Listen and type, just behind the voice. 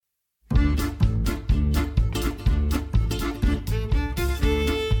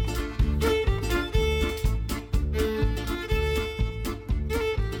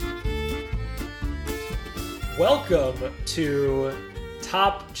Welcome to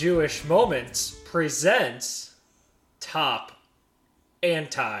Top Jewish Moments presents Top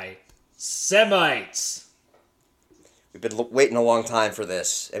Anti-Semites. We've been waiting a long time for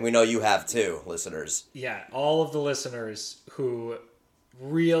this, and we know you have too, listeners. Yeah, all of the listeners who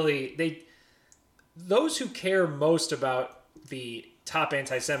really, those who care most about the top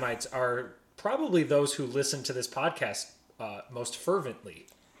anti-Semites are probably those who listen to this podcast most fervently.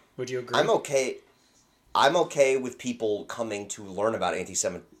 Would you agree? I'm okay with people coming to learn about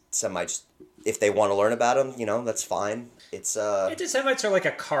anti-Semites if they want to learn about them. You know, that's fine. Anti-Semites are like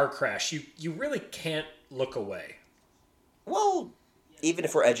a car crash. You really can't look away. Well, even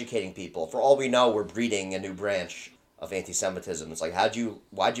if we're educating people, for all we know, we're breeding a new branch of anti-Semitism. It's like,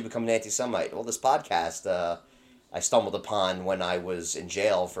 why'd you become an anti-Semite? Well, this podcast I stumbled upon when I was in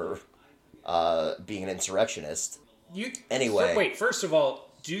jail for being an insurrectionist. First of all,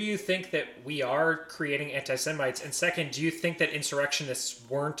 do you think that we are creating anti-Semites? And second, do you think that insurrectionists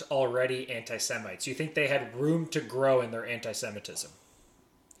weren't already anti-Semites? Do you think they had room to grow in their anti-Semitism?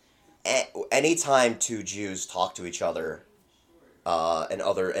 Anytime two Jews talk to each other,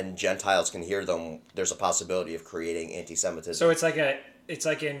 and Gentiles can hear them, there's a possibility of creating anti-Semitism. So it's like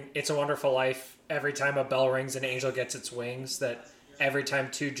in It's a Wonderful Life, every time a bell rings, an angel gets its wings, that every time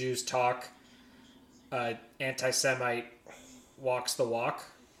two Jews talk, anti-Semite walks the walk.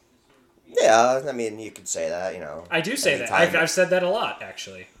 Yeah, I mean, you could say that, you know. I do say that. I've said that a lot,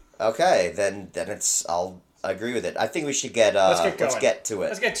 actually. Okay, then I'll agree with it. I think we should let's get to it.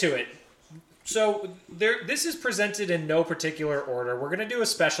 Let's get to it. So this is presented in no particular order. We're going to do a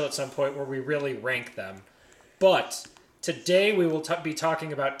special at some point where we really rank them. But today we will be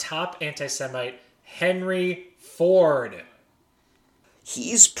talking about top anti-Semite Henry Ford.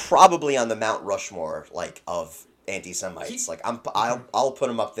 He's probably on the Mount Rushmore, of anti-Semites. I'll put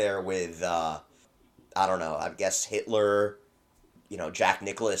him up there with, I don't know, I guess Hitler, Jack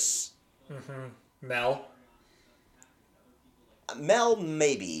Nicklaus. Mm-hmm. Mel,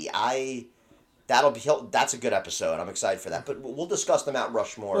 maybe. That's a good episode. I'm excited for that. But we'll discuss the Mount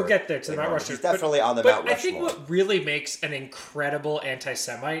Rushmore. We'll get there to the Mount Rushmore. He's definitely on the Mount Rushmore. I think what really makes an incredible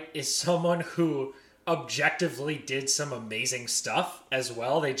anti-Semite is someone who objectively did some amazing stuff as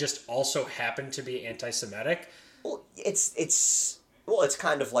well. They just also happen to be anti-Semitic. Well, it's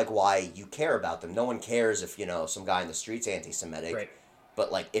kind of like why you care about them. No one cares if, some guy in the street's anti-Semitic. Right.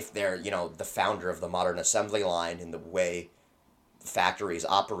 But, if they're, the founder of the modern assembly line in the way factories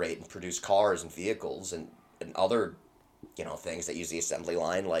operate and produce cars and vehicles and other, things that use the assembly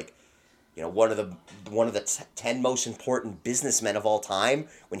line, one of the 10 most important businessmen of all time,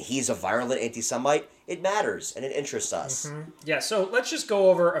 when he's a virulent anti-Semite, it matters and it interests us. Mm-hmm. Yeah, so let's just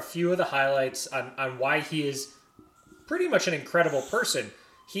go over a few of the highlights on why he is pretty much an incredible person.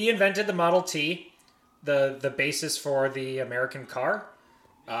 He invented the Model T, the basis for the American car.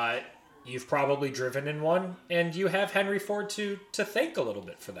 You've probably driven in one, and you have Henry Ford to thank a little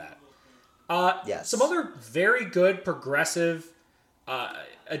bit for that. Yes. Some other very good progressive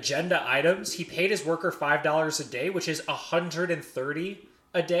agenda items. He paid his worker $5 a day, which is $130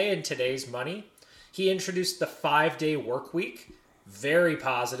 a day in today's money. He introduced the 5-day work week. Very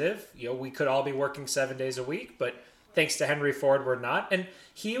positive. We could all be working 7 days a week, but thanks to Henry Ford, we're not. And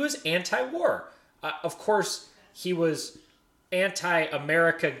he was anti-war. Of course, he was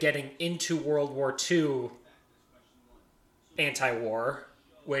anti-America getting into World War II anti-war,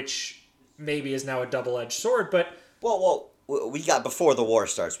 which maybe is now a double-edged sword, but... Well, before the war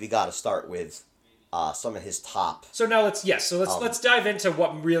starts, we got to start with some of his top... So now let's dive into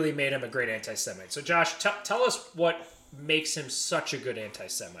what really made him a great anti-Semite. So Josh, tell us what makes him such a good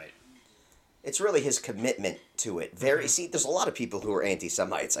anti-Semite. It's really his commitment to it. There's a lot of people who are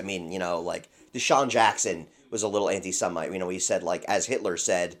anti-Semites. I mean, Deshaun Jackson was a little anti-Semite. He said, as Hitler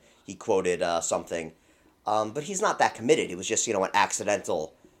said, he quoted something. But he's not that committed. It was just, an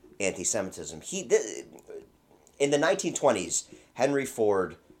accidental anti-Semitism. In the 1920s, Henry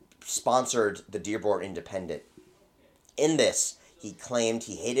Ford sponsored the Dearborn Independent. In this, he claimed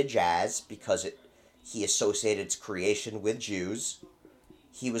he hated jazz because he associated its creation with Jews.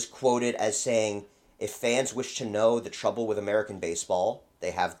 He was quoted as saying, "If fans wish to know the trouble with American baseball,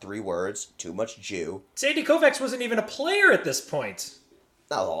 they have 3 words: too much Jew." Sandy Koufax wasn't even a player at this point.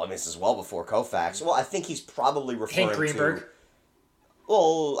 No, this is well before Koufax. Well, I think he's probably referring Hank Greenberg.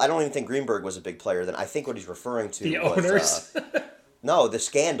 Well, I don't even think Greenberg was a big player then. I think what he's referring to the was... owners? No, the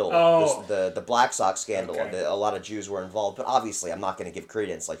scandal. Oh. The Black Sox scandal. Okay. A lot of Jews were involved. But obviously, I'm not going to give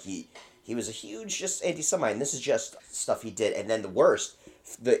credence. He was a huge just anti-Semite. And this is just stuff he did. And then the worst...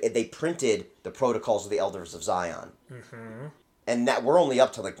 They printed the Protocols of the Elders of Zion. Mm-hmm. And that we're only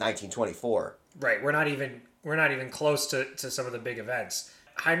up to 1924. Right, we're not even we're not even close to some of the big events.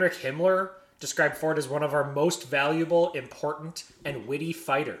 Heinrich Himmler described Ford as one of our most valuable, important, and witty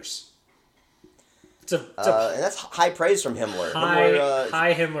fighters. And that's high praise from Himmler.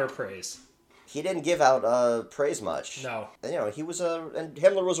 High Himmler praise. He didn't give out praise much. No. And, and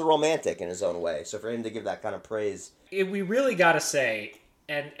Himmler was a romantic in his own way. So for him to give that kind of praise, We really got to say,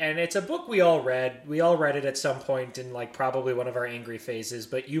 and it's a book we all read. We all read it at some point in like probably one of our angry phases.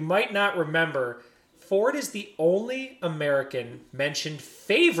 But you might not remember, Ford is the only American mentioned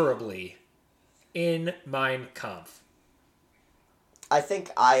favorably in Mein Kampf. I think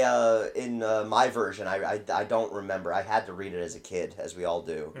in my version, I don't remember. I had to read it as a kid, as we all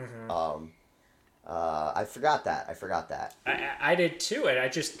do. Mm-hmm. I forgot that. I did too,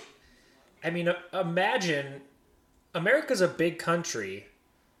 and imagine America's a big country,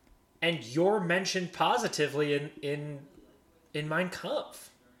 and you're mentioned positively in Mein Kampf.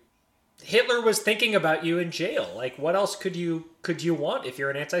 Hitler was thinking about you in jail. Like, what else could you want if you're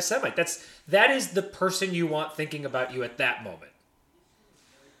an anti-Semite? That is the person you want thinking about you at that moment.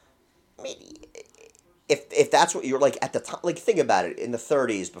 I mean, if that's what you're like at the time, like think about it. In the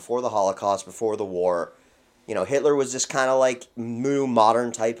 30s, before the Holocaust, before the war, Hitler was this kind of like new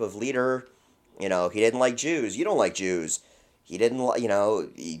modern type of leader. He didn't like Jews. You don't like Jews. He didn't like,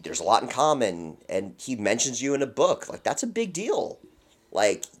 there's a lot in common, and he mentions you in a book. Like, that's a big deal.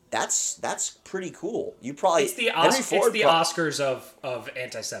 Like, that's pretty cool. You probably it's the Oscars of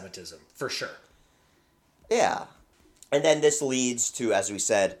anti-Semitism for sure. Yeah, and then this leads to, as we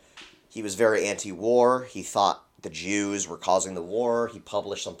said, he was very anti-war. He thought the Jews were causing the war. He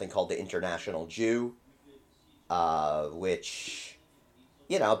published something called the International Jew, which,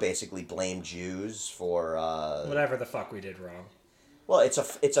 basically blamed Jews for whatever the fuck we did wrong. Well, it's a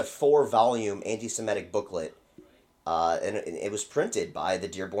 4-volume anti-Semitic booklet. And it was printed by the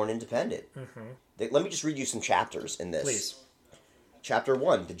Dearborn Independent. Mm-hmm. Let me just read you some chapters in this. Please. Chapter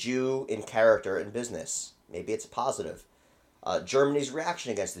 1, The Jew in Character and Business. Maybe it's positive. Germany's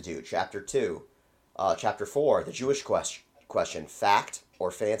reaction against the Jew. Chapter 2. Chapter 4, The Jewish Question. Fact or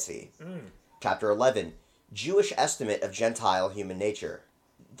Fancy. Chapter 11, Jewish Estimate of Gentile Human Nature.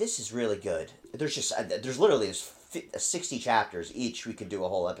 This is really good. There's literally 60 chapters each we could do a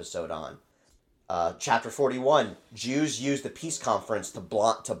whole episode on. Chapter 41, Jews use the peace conference to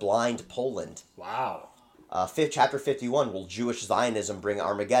blind Poland. Wow. Chapter 51, will Jewish Zionism bring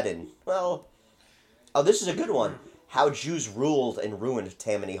Armageddon? Well, this is a good one. How Jews ruled and ruined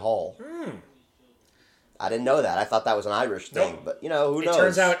Tammany Hall. I didn't know that. I thought that was an Irish thing, but who knows? It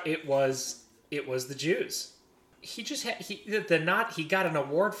turns out it was the Jews. He just had he got an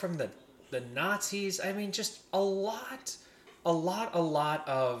award from the Nazis. I mean, just a lot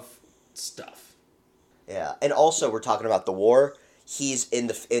of stuff. Yeah, and also we're talking about the war. He's in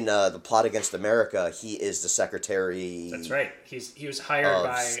the plot against America. He is the secretary. That's right. He was hired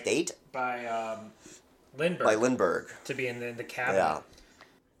by state by Lindbergh. By Lindbergh to be in the cabinet. Yeah.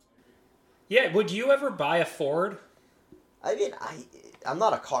 Yeah. Would you ever buy a Ford? I mean, I'm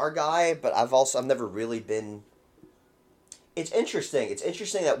not a car guy, but I've never really been. It's interesting. It's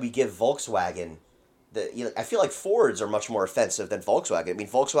interesting that we give Volkswagen I feel like Fords are much more offensive than Volkswagen. I mean,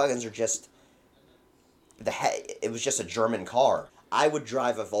 Volkswagens are just it was just a German car. I would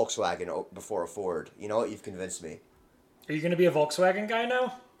drive a Volkswagen before a Ford. You know what? You've convinced me. Are you going to be a Volkswagen guy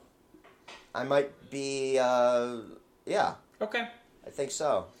now? I might be, yeah. Okay. I think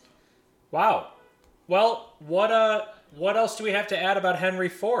so. Wow. Well, what else do we have to add about Henry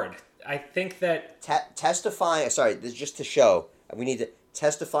Ford? I think that... testifying... Sorry, this is just to show. We need to...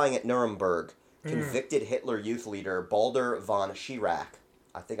 Testifying at Nuremberg, convicted Hitler youth leader Baldur von Schirach.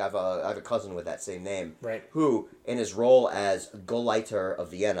 I think I have a cousin with that same name. Right. Who, in his role as Gauleiter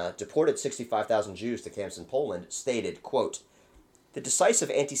of Vienna, deported 65,000 Jews to camps in Poland, stated, quote, "The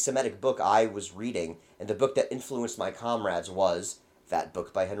decisive anti-Semitic book I was reading, and the book that influenced my comrades was that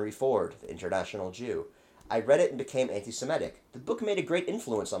book by Henry Ford, The International Jew. I read it and became anti-Semitic. The book made a great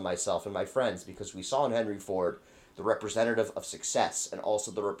influence on myself and my friends because we saw in Henry Ford the representative of success and also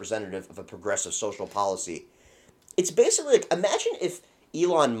the representative of a progressive social policy." It's basically like, imagine if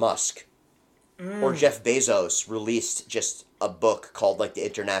Elon Musk or Jeff Bezos released just a book called, like, The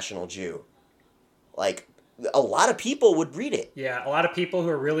International Jew. Like, a lot of people would read it. Yeah, a lot of people who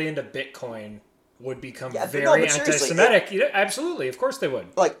are really into Bitcoin would become very anti-Semitic. Absolutely, of course they would.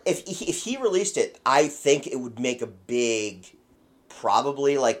 Like, if he released it, I think it would make a big...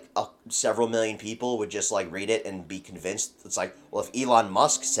 Probably, like, several million people would just, like, read it and be convinced. It's like, well, if Elon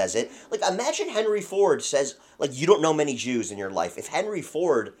Musk says it... Like, imagine Henry Ford says... Like, you don't know many Jews in your life. If Henry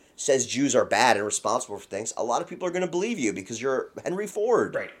Ford says Jews are bad and responsible for things, a lot of people are going to believe you because you're Henry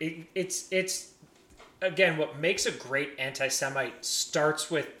Ford. Right. It's again, what makes a great anti-Semite starts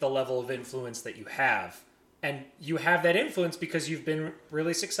with the level of influence that you have. And you have that influence because you've been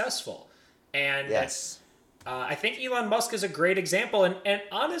really successful. And Yes. I think Elon Musk is a great example. And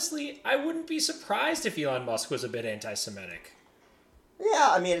honestly, I wouldn't be surprised if Elon Musk was a bit anti-Semitic. Yeah,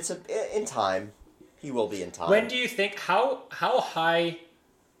 I mean, in time. He will be in time. When do you think, how high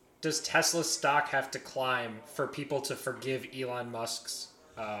does Tesla stock have to climb for people to forgive Elon Musk's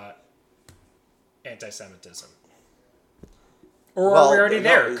anti-Semitism? Or are we already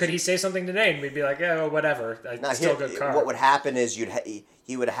there? Could he say something today and we'd be like, yeah, well, whatever. Still a good car. What would happen is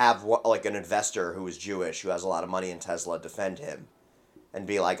he would have like an investor who is Jewish who has a lot of money in Tesla defend him, and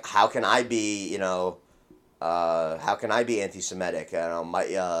be like, how can I be anti-Semitic?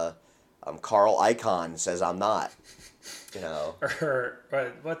 Carl Icahn says I'm not. Or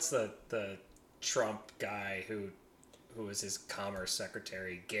what's the Trump guy who was his commerce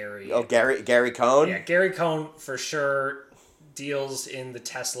secretary, Gary? Oh, Gary Cohn? Yeah, Gary Cohn for sure deals in the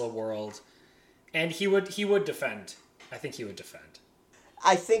Tesla world, and he would defend. I think he would defend.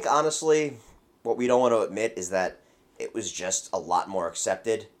 I think honestly, what we don't want to admit is that it was just a lot more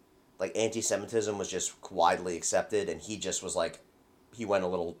accepted. Like anti-Semitism was just widely accepted, and he just was like, he went a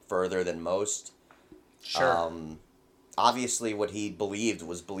little further than most. Sure. Obviously, what he believed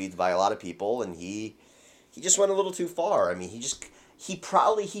was believed by a lot of people, and he just went a little too far. I mean, he just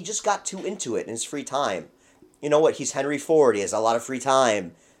got too into it in his free time. You know what? He's Henry Ford. He has a lot of free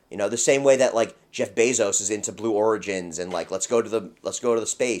time. The same way that like Jeff Bezos is into Blue Origins and like let's go to the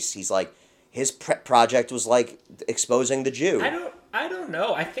space. He's like his project was like exposing the Jew. I don't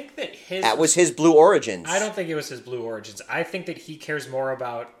know. I think that was his Blue Origins. I don't think it was his Blue Origins. I think that he cares more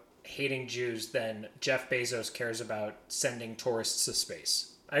about hating Jews than Jeff Bezos cares about sending tourists to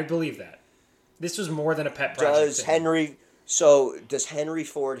space. I believe that. This was more than a pet project. Does Henry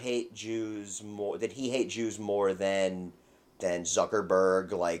Ford hate Jews more? Did he hate Jews more than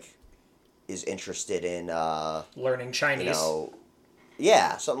Zuckerberg? Like, is interested in learning Chinese?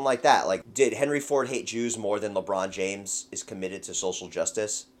 Yeah, something like that. Like, did Henry Ford hate Jews more than LeBron James is committed to social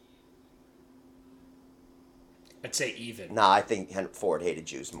justice? I'd say even. Nah, I think Ford hated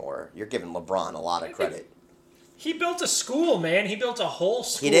Jews more. You're giving LeBron a lot of credit. He built a school, man. He built a whole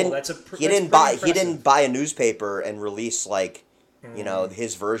school. He didn't buy a newspaper and release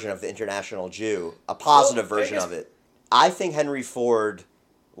his version of the International Jew, a positive version of it. I think Henry Ford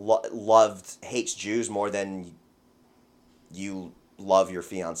hates Jews more than you love your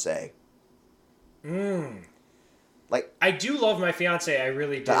fiance. Like, I do love my fiance. I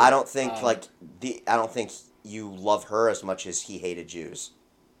really do. But I don't think I don't think you love her as much as he hated Jews.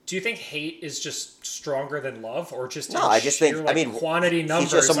 Do you think hate is just stronger than love, or just no? I just think quantity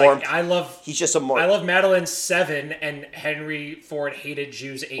numbers. He's just I love Madeline 7, and Henry Ford hated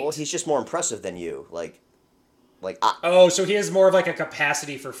Jews 8. Well, he's just more impressive than you. So he has more of like a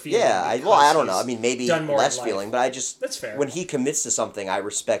capacity for feeling. Yeah, I don't know. I mean, maybe less feeling, but that's fair. When he commits to something, I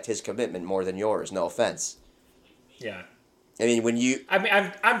respect his commitment more than yours. No offense. Yeah. I mean, when you. I mean,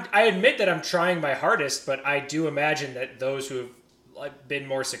 I admit that I'm trying my hardest, but I do imagine that those who have been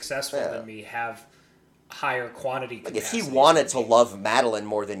more successful than me have higher quantity capacity. If he wanted to love Madeline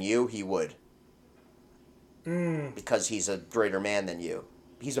more than you, he would. Because he's a greater man than you.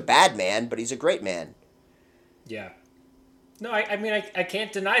 He's a bad man, but he's a great man. Yeah. No, I mean, I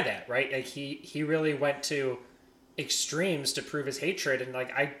can't deny that, right? Like, he really went to extremes to prove his hatred, and,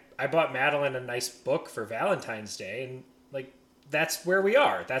 like, I bought Madeline a nice book for Valentine's Day, and, like, that's where we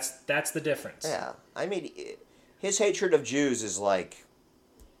are. That's the difference. Yeah. I mean, his hatred of Jews is, like,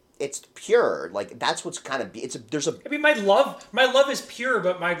 it's pure. Like, that's what's kind of... I mean, my love is pure,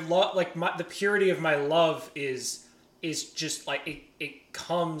 but the purity of my love is just, like, it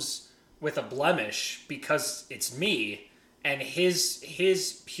comes with a blemish because it's me, and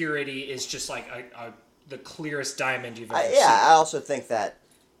his purity is just like the clearest diamond you've ever seen. Yeah, I also think that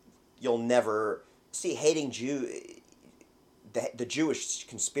you'll never see hating the Jewish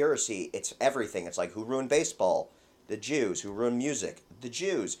conspiracy. It's everything. It's like, who ruined baseball? The Jews. Who ruined music? The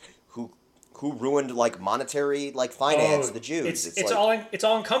Jews. Who ruined like monetary finance? The Jews. It's all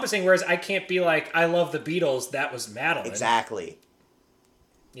encompassing. Whereas I can't be like, I love the Beatles. That was Madeline. Exactly.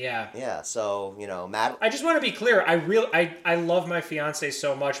 Yeah. Yeah, so, Matt... I just want to be clear. I love my fiance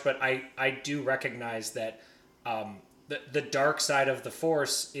so much, but I do recognize that the dark side of the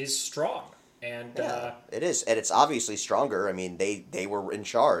Force is strong. And it is. And it's obviously stronger. I mean, they were in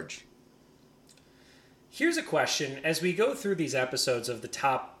charge. Here's a question. As we go through these episodes of the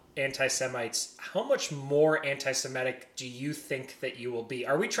top anti-Semites, how much more anti-Semitic do you think that you will be?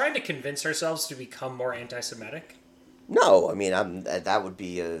 Are we trying to convince ourselves to become more anti-Semitic? No, I mean, that would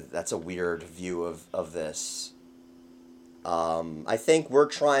be that's a weird view of this. I think we're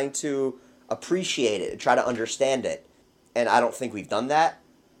trying to appreciate it, try to understand it, and I don't think we've done that,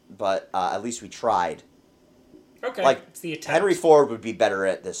 but at least we tried. Okay, Like, it's the attempt. Henry Ford would be better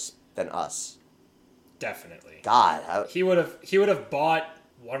at this than us. Definitely. God, He would have bought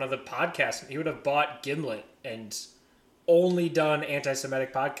one of the podcasts. He would have bought Gimlet and only done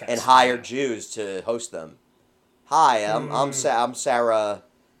anti-Semitic podcasts and hired Jews to host them. Hi, I'm Sarah.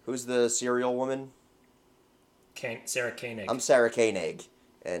 Who's the cereal woman? Sarah Koenig. I'm Sarah Koenig,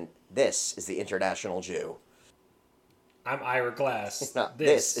 and this is the International Jew. I'm Ira Glass.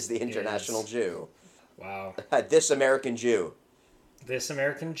 This is the International Jew. Wow. This American Jew. This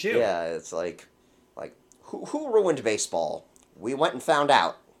American Jew. Yeah, it's like who ruined baseball? We went and found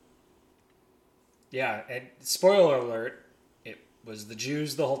out. Yeah, and spoiler alert, it was the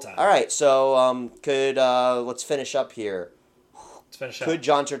Jews the whole time. All right, so let's finish up here. Let's finish up. Could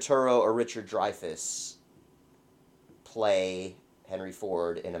John Turturro or Richard Dreyfuss play Henry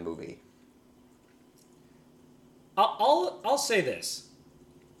Ford in a movie? I'll say this.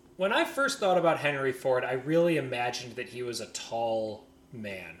 When I first thought about Henry Ford, I really imagined that he was a tall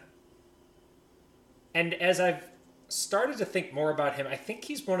man. And as I've started to think more about him, I think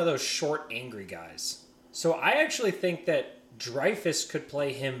he's one of those short, angry guys. So I actually think that Dreyfuss could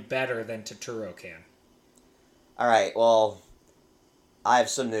play him better than Turturro can. All right, well, I have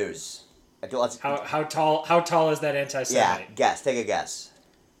some news. How tall is that anti-Semite? Yeah, take a guess.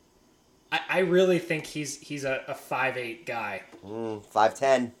 I really think he's a 5'8" guy.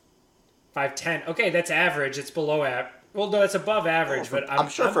 5'10". 5'10". Okay, that's average. It's below average. Well, no, it's above average, but I'm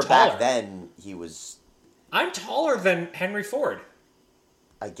sure for taller. back then he was. I'm taller than Henry Ford.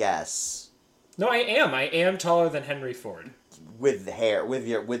 I guess. No, I am. I am taller than Henry Ford. With the hair, with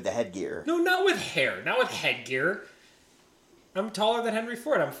the headgear. No, not with hair, not with headgear. I'm taller than Henry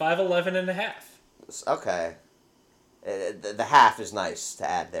Ford. I'm 5'11 and a half. Okay. The half is nice to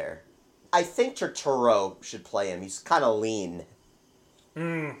add there. I think Turturro should play him. He's kind of lean.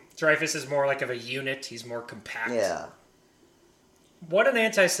 Dreyfuss is more like of a unit. He's more compact. Yeah. What an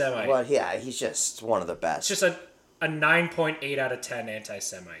anti-Semite. Well, yeah, he's just one of the best. It's just a 9.8 out of 10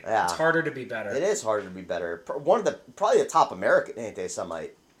 anti-Semite. Yeah. It's harder to be better. It is harder to be better. Probably the top American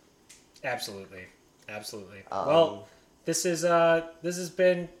anti-Semite. Absolutely. Well, this has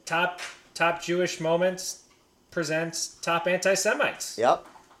been top Jewish moments presents top anti-Semites. Yep.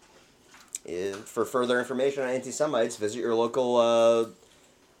 For further information on anti-Semites, visit your local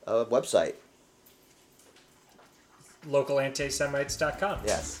website. Localantisemites.com.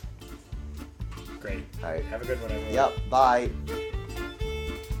 Yes. Great. All right. Have a good one, everyone. Yep. Bye.